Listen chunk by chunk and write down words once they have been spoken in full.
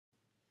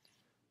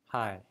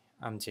Hi,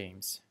 I'm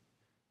James.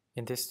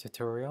 In this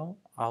tutorial,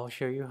 I'll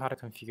show you how to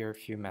configure a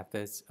few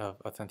methods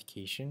of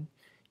authentication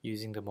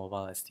using the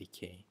Mobile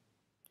SDK.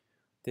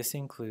 This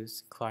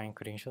includes client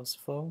credentials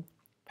flow,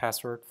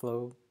 password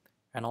flow,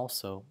 and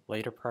also,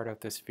 later part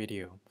of this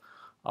video,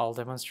 I'll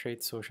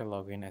demonstrate social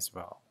login as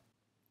well.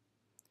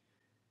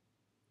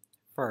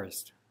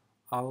 First,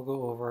 I'll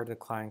go over the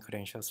client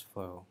credentials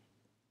flow.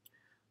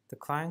 The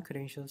client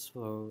credentials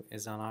flow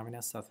is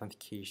anonymous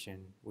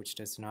authentication which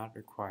does not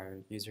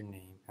require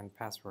username and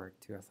password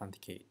to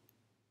authenticate.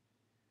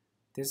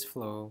 This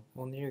flow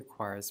only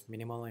requires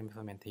minimal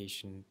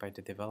implementation by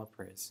the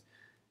developers,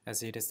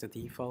 as it is the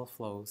default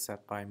flow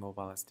set by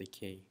Mobile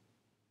SDK,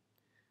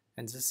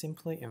 and just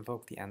simply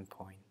invoke the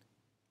endpoint.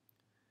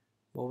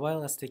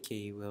 Mobile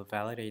SDK will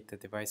validate the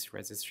device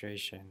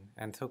registration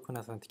and token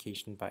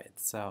authentication by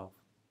itself.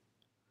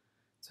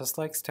 Just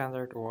like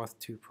standard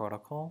Auth2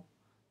 protocol,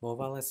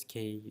 Mobile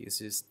SDK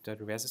uses the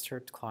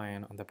registered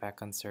client on the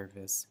backend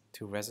service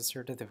to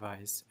register the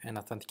device and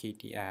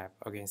authenticate the app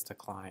against the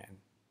client.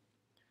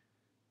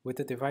 With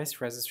the device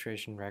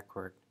registration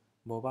record,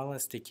 Mobile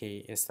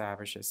SDK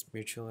establishes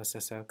mutual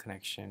SSL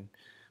connection,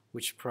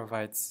 which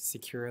provides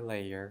secure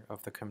layer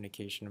of the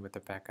communication with the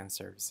backend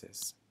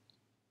services.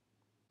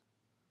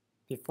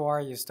 Before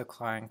I use the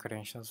client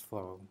credentials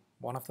flow,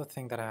 one of the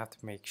things that I have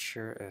to make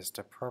sure is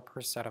the proper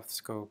set of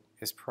scope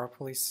is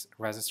properly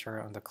registered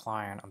on the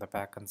client on the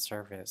backend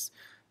service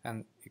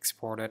and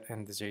exported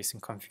in the JSON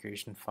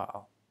configuration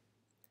file.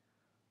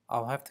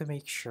 I'll have to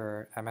make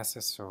sure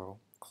MSSO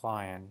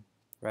client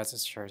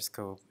register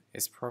scope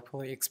is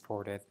properly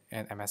exported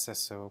in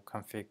MSSO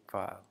config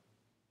file.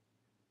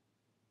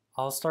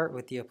 I'll start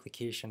with the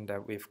application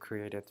that we've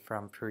created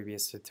from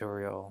previous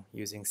tutorial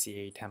using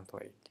CA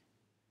template.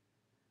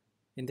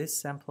 In this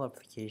sample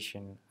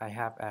application, I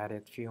have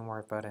added few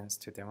more buttons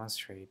to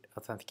demonstrate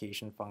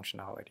authentication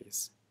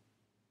functionalities.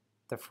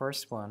 The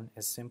first one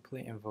is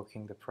simply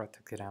invoking the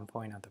protected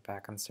endpoint on the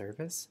backend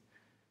service,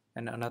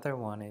 and another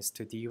one is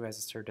to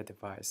deregister the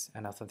device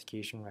and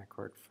authentication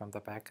record from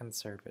the backend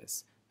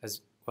service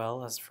as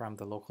well as from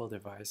the local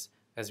device,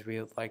 as we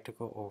would like to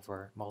go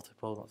over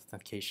multiple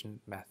authentication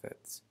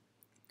methods.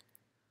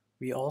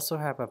 We also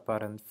have a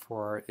button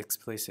for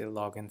explicit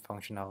login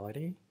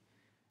functionality,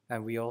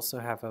 and we also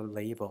have a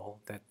label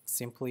that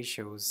simply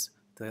shows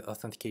the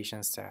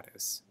authentication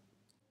status.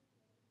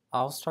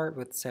 I'll start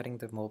with setting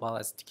the Mobile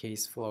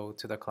SDK's flow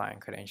to the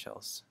client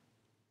credentials.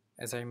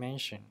 As I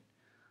mentioned,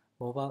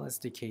 Mobile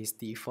SDK's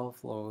default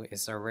flow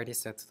is already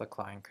set to the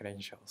client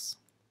credentials.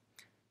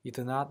 You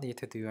do not need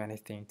to do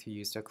anything to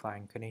use the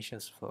client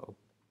credentials flow.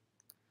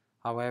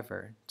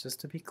 However, just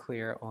to be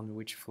clear on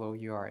which flow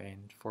you are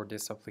in for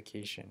this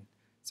application,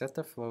 set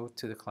the flow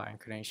to the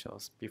client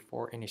credentials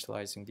before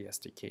initializing the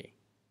SDK.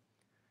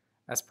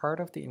 As part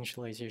of the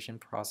initialization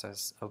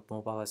process of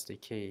Mobile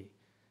SDK,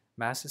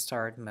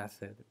 mass_start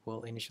method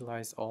will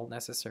initialize all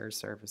necessary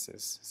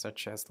services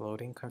such as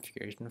loading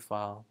configuration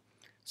file,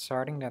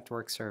 starting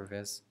network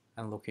service,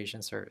 and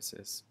location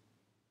services.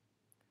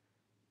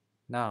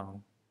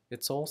 Now,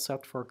 it's all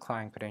set for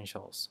client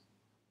credentials.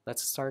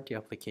 Let's start the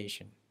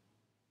application.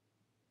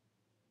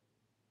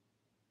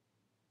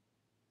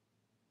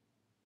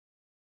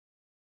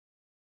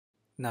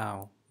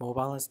 Now,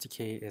 Mobile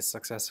SDK is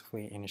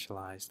successfully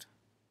initialized.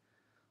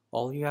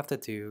 All you have to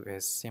do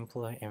is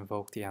simply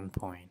invoke the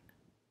endpoint.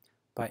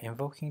 By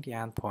invoking the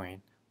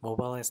endpoint,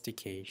 Mobile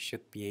SDK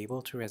should be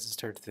able to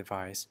register the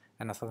device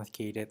and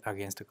authenticate it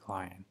against the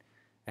client,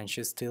 and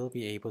should still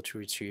be able to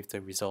retrieve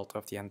the result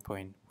of the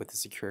endpoint with a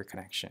secure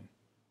connection.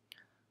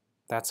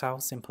 That's how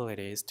simple it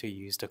is to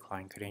use the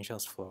client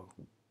credentials flow.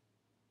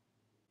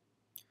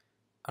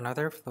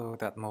 Another flow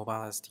that Mobile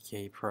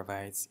SDK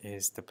provides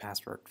is the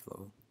password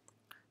flow.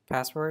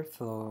 Password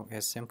flow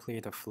is simply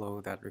the flow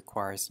that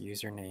requires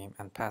username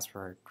and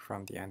password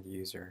from the end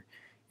user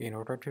in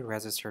order to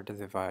register the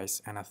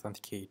device and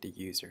authenticate the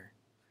user.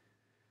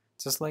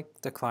 Just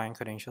like the client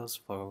credentials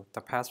flow, the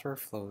password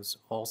flows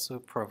also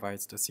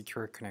provides the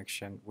secure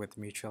connection with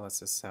mutual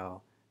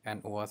SSL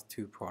and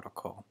Auth2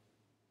 protocol.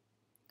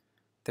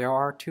 There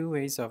are two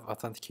ways of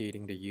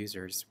authenticating the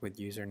users with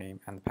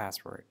username and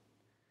password.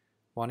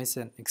 One is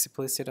an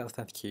explicit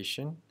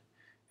authentication,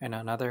 and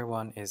another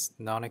one is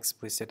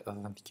non-explicit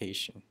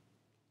authentication.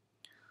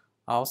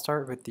 I'll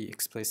start with the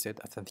explicit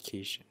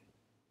authentication.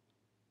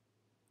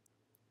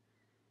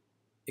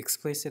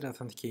 Explicit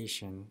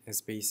authentication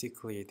is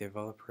basically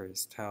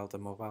developers tell the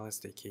Mobile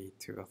SDK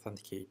to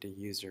authenticate the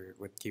user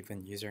with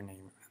given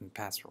username and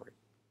password.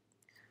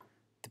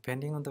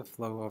 Depending on the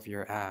flow of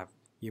your app,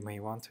 you may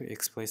want to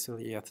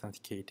explicitly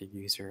authenticate the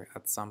user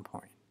at some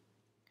point.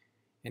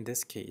 In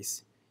this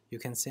case, you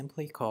can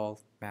simply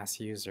call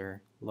mass_user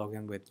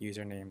login with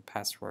username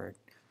password.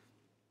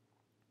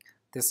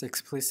 This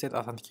explicit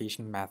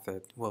authentication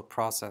method will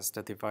process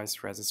the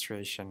device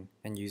registration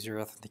and user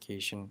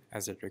authentication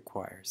as it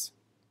requires.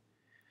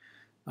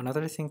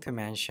 Another thing to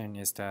mention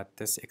is that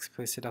this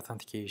explicit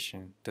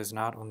authentication does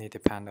not only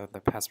depend on the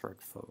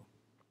password flow.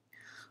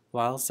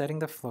 While setting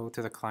the flow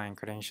to the client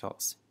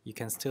credentials, you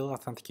can still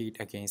authenticate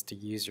against the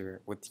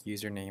user with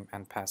username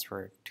and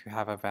password to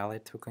have a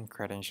valid token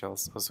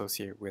credentials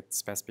associated with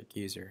specific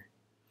user.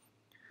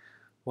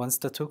 Once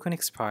the token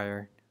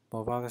expires,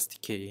 Mobile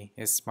SDK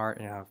is smart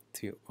enough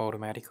to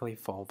automatically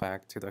fall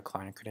back to the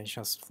client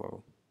credentials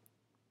flow.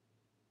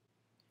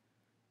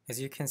 As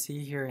you can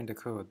see here in the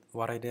code,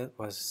 what I did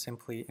was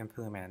simply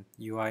implement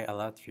UI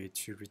allowed you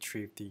to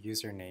retrieve the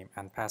username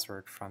and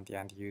password from the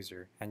end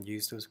user and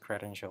use those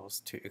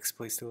credentials to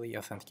explicitly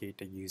authenticate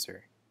the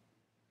user.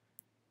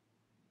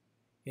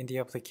 In the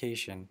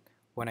application,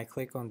 when I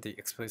click on the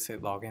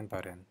explicit login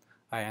button,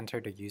 I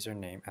enter the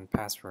username and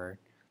password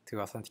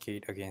to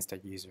authenticate against the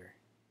user.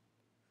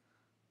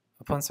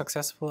 Upon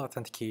successful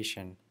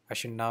authentication, I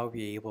should now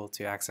be able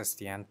to access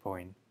the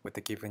endpoint with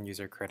the given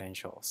user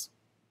credentials.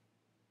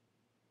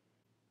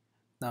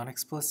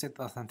 Non-explicit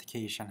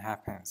authentication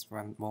happens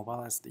when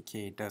Mobile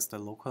SDK does the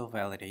local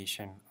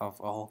validation of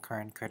all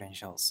current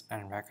credentials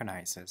and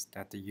recognizes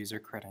that the user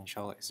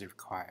credential is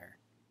required.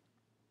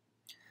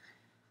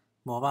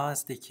 Mobile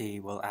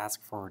SDK will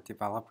ask for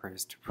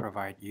developers to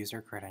provide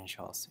user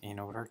credentials in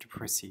order to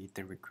proceed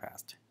the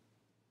request.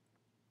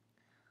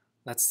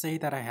 Let's say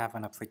that I have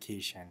an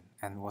application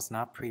and was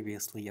not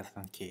previously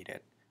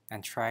authenticated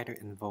and try to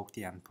invoke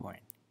the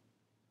endpoint.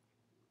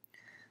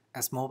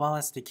 As Mobile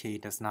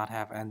SDK does not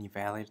have any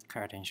valid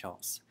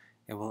credentials,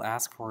 it will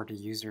ask for the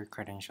user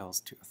credentials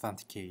to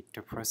authenticate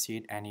to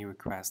proceed any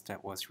request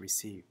that was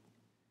received.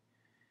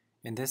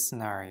 In this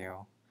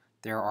scenario,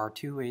 there are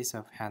two ways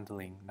of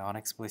handling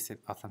non-explicit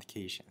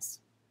authentications.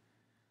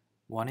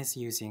 One is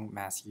using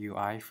Mass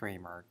UI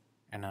framework,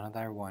 and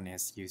another one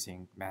is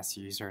using Mass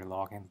User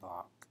Login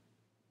Block.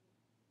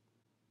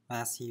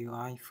 Mass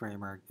UI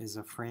framework is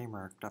a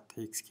framework that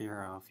takes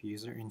care of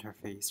user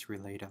interface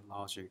related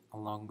logic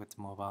along with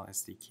Mobile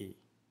SDK.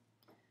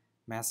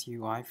 Mass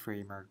UI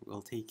framework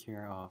will take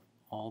care of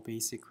all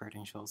basic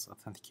credentials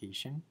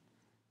authentication,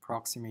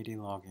 proximity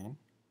login,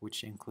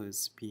 which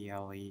includes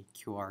PLA,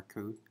 QR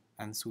code,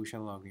 and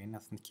social login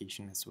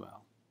authentication as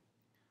well.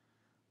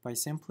 By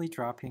simply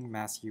dropping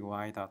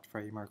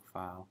massui.framework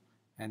file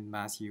and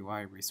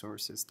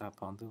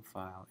massui-resources.bundle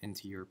file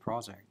into your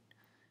project,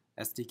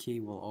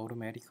 SDK will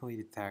automatically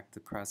detect the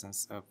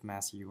presence of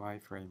Mass UI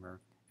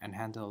framework and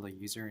handle the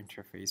user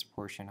interface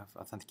portion of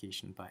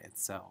authentication by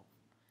itself.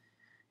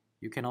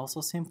 You can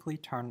also simply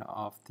turn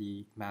off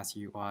the Mass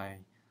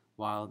UI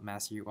while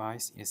Mass UI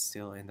is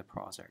still in the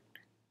project.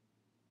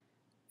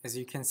 As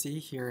you can see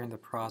here in the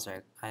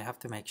project, I have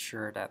to make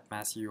sure that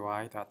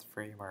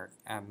massui.framework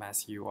and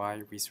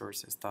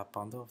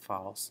massui-resources.bundle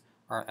files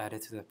are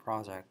added to the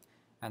project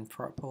and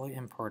properly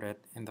imported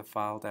in the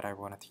file that I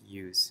wanted to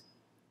use.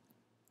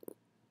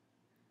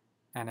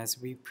 And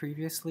as we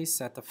previously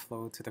set the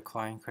flow to the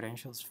client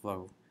credentials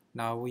flow,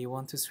 now we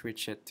want to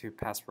switch it to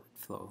password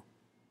flow.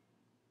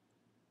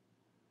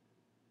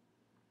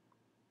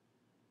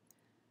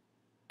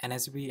 And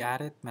as we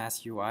added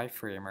Mass UI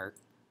framework,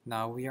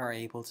 now we are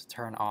able to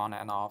turn on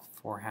and off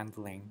for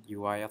handling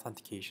UI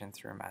authentication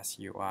through Mass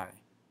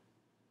UI.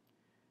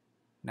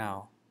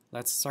 Now,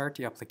 let's start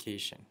the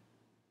application.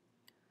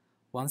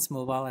 Once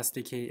Mobile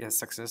SDK is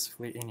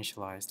successfully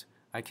initialized,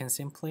 I can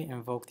simply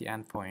invoke the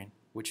endpoint,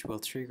 which will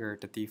trigger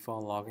the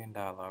default login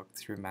dialog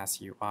through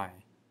Mass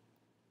UI.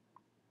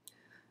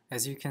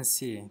 As you can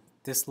see,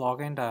 this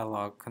login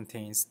dialog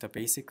contains the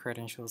basic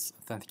credentials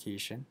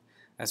authentication,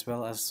 as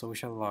well as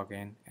social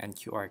login and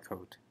QR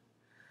code.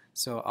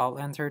 So I'll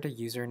enter the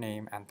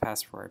username and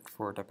password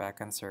for the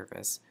backend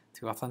service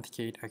to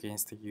authenticate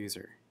against the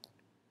user.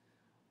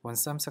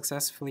 Once I'm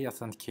successfully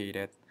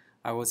authenticated,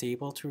 I was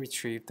able to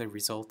retrieve the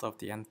result of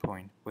the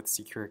endpoint with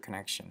secure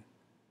connection.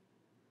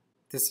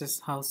 This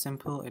is how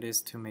simple it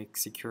is to make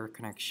secure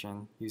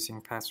connection using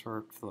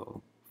password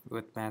flow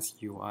with Mass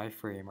UI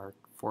framework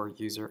for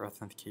user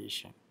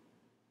authentication.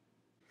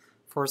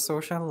 For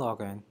social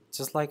login,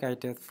 just like I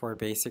did for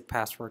basic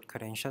password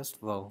credentials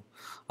flow,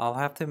 I'll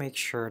have to make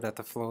sure that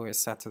the flow is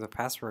set to the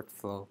password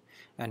flow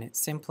and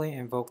simply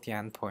invoke the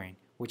endpoint,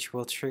 which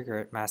will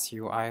trigger Mass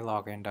UI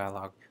login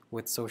dialog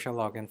with social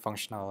login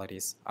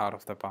functionalities out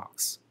of the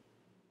box.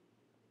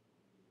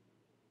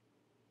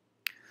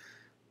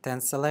 Then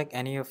select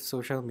any of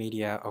social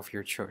media of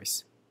your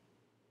choice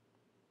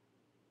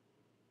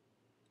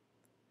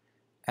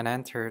and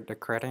enter the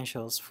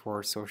credentials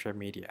for social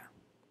media.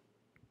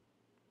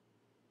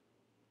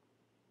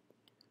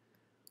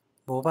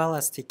 Mobile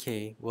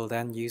SDK will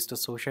then use the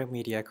social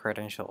media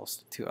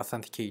credentials to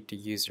authenticate the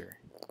user.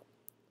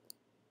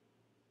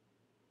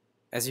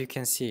 As you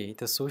can see,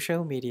 the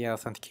social media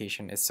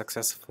authentication is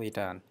successfully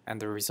done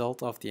and the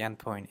result of the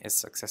endpoint is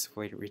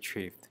successfully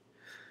retrieved.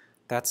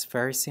 That's a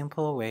very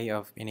simple way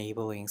of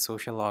enabling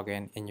social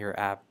login in your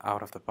app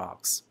out of the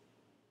box.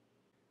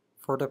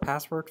 For the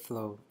password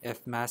flow,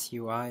 if Mass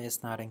UI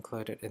is not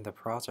included in the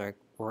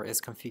project or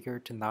is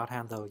configured to not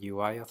handle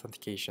UI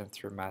authentication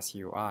through Mass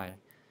UI,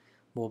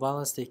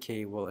 Mobile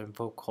SDK will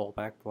invoke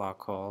callback block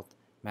called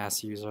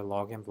Mass User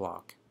Login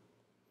Block.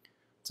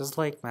 Just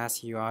like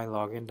Mass UI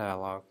login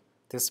dialog,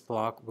 This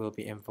block will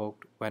be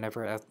invoked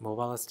whenever a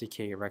Mobile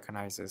SDK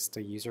recognizes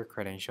the user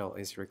credential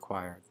is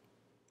required.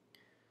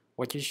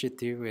 What you should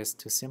do is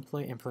to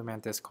simply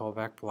implement this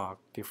callback block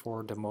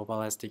before the Mobile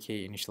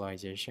SDK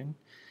initialization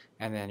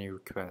and any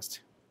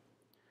request.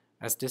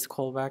 As this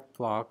callback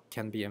block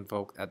can be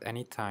invoked at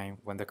any time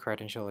when the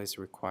credential is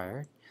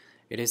required,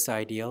 it is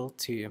ideal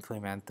to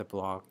implement the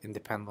block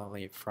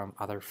independently from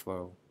other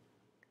flow.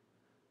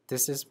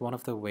 This is one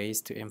of the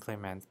ways to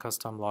implement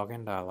custom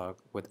login dialog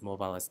with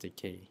Mobile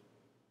SDK.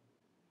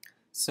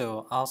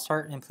 So I'll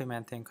start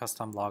implementing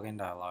custom login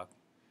dialog.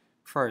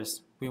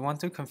 First, we want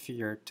to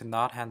configure to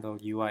not handle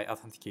UI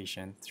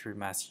authentication through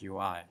mass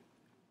UI.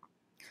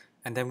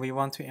 And then we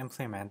want to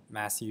implement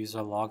mass user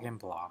login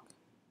block.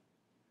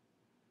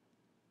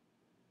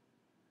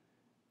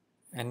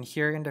 And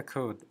here in the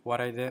code, what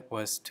I did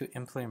was to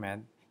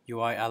implement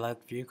UI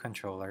alert view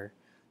controller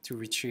to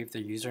retrieve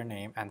the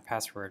username and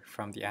password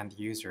from the end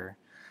user,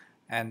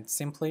 and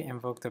simply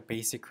invoke the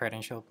basic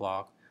credential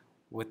block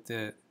with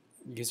the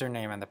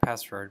username and the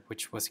password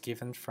which was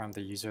given from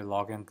the user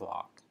login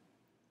block.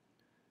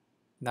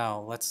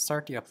 Now let's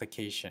start the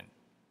application.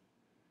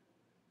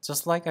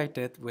 Just like I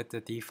did with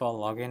the default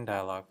login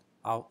dialog,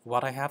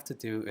 what I have to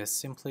do is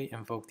simply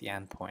invoke the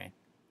endpoint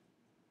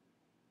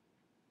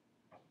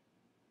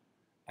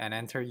and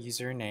enter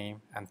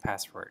username and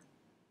password.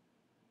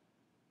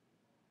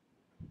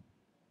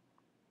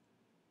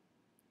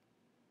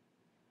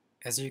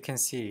 As you can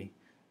see,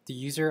 the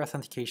user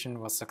authentication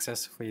was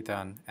successfully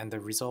done and the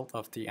result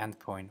of the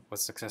endpoint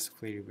was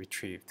successfully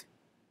retrieved.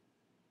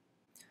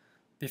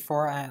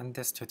 Before I end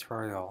this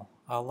tutorial,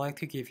 I'd like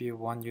to give you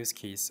one use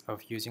case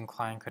of using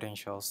client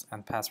credentials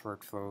and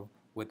password flow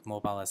with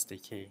Mobile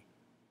SDK.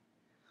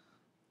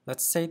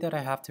 Let's say that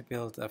I have to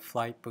build a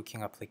flight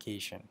booking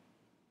application.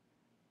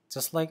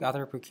 Just like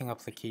other booking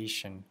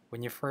application,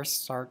 when you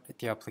first start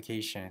the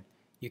application,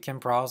 you can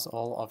browse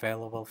all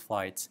available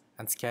flights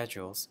and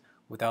schedules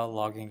without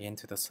logging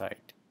into the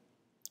site.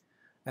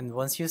 And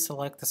once you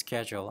select the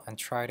schedule and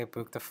try to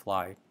book the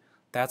flight,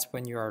 that's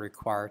when you are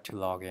required to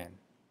log in.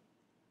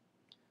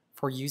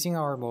 For using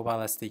our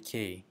Mobile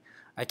SDK,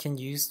 I can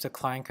use the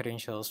client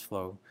credentials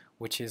flow,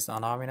 which is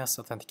anonymous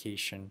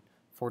authentication,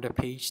 for the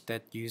page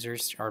that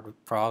users are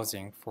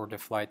browsing for the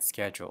flight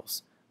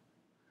schedules.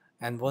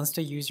 And once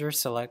the user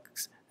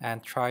selects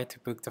and tries to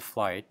book the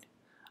flight,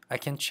 I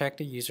can check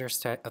the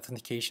user's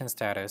authentication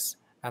status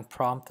and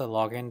prompt the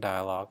login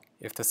dialog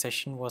if the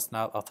session was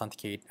not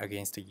authenticated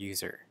against the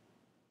user.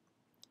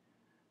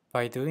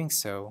 By doing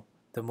so,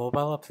 the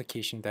mobile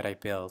application that I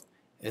built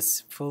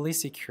is fully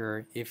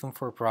secure even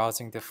for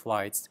browsing the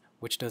flights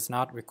which does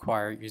not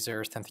require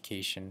user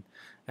authentication,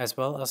 as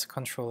well as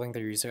controlling the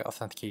user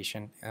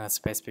authentication in a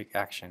specific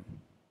action.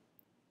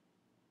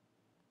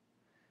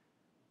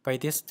 By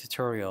this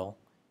tutorial,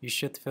 you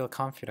should feel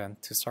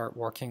confident to start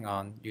working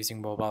on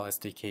using Mobile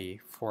SDK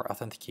for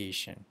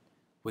authentication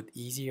with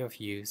ease of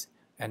use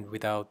and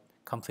without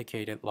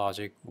complicated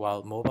logic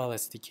while Mobile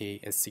SDK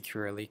is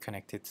securely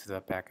connected to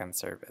the backend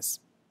service.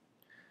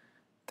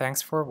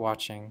 Thanks for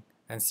watching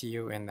and see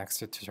you in next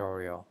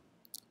tutorial.